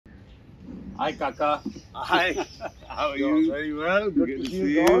Hi, Kaka. Hi. How are You're you? very well. Good to see you.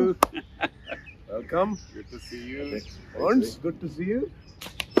 you. Welcome. Good to see you. Once, good to see you.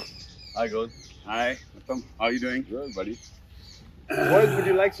 Hi, Johl. Hi, Uttam. How are you doing? Good, buddy. Boys, would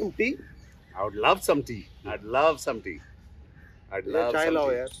you like some tea? I would love some tea. I'd love some tea. I'd love chai some lao,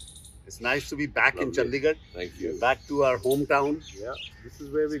 tea. yeah. It's nice to be back in Lovely. Chandigarh, Thank you. back to our hometown, Yeah. This is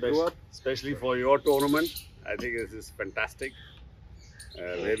where we grew up. especially for your tournament. I think this is fantastic.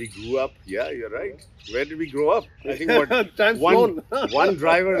 Where we grew up. Yeah, you're right. Where did we grow up? I think what Time's one, flown. one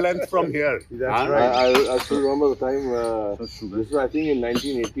driver length from here. That's Huh? right. I still remember the time, this was I think in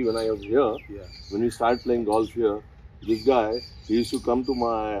 1980 when I was here, Yeah. when we started playing golf here. This guy, he used to come to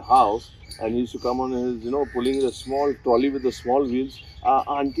my house and he used to come on his, pulling a small trolley with the small wheels.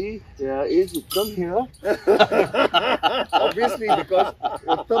 Auntie, is Uttam here? Obviously, because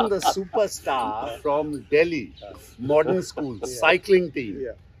Uttam, the superstar from Delhi, modern school, cycling team.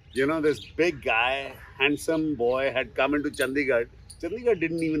 Yeah. You know, this big guy, handsome boy had come into Chandigarh. Chandigarh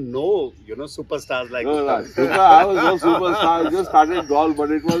didn't even know, superstars like No, Uttam. Super, I was no superstar. I just started golf,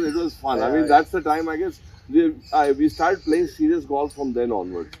 but it was fun. I mean, that's the time I guess we started playing serious golf from then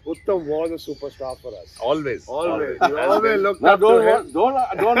onwards. Uttam was a superstar for us. Always. Always. Has We always been. looked Now up to him. don't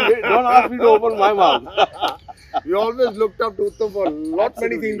ask me to open my mouth. We always looked up to Uttam for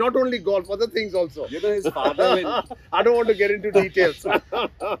many things, not only golf, other things also. You know, his father, I don't want to get into details.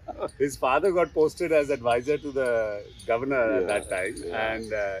 his father got posted as advisor to the governor at Yeah, that time. yeah.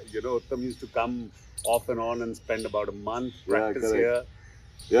 And, Uttam used to come off and on and spend about a month, Yeah, practice correct. here.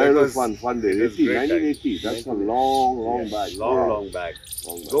 Yeah, It it was was- fun day. it was 80, great time. 1980. That's a long back. Long back.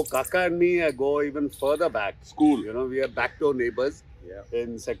 Long back. Though Kaka and me go even further back. School. You know, we are backdoor neighbors Yeah.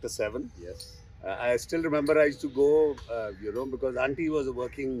 in Sector 7. Yes. I still remember I used to go, because auntie was a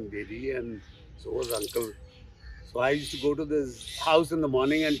working lady and so was uncle. So I used to go to this house in the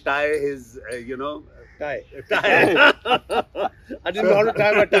morning and tie his, Tie. tie. I didn't know how to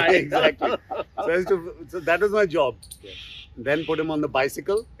tie my tie. Exactly. So that was my job. Yeah. Then put him on the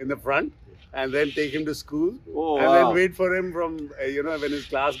bicycle in the front and then take him to school. Oh, And wow. then wait for him from, when his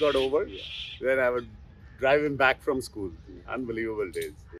class got over. Then I would drive him back from school. Unbelievable days.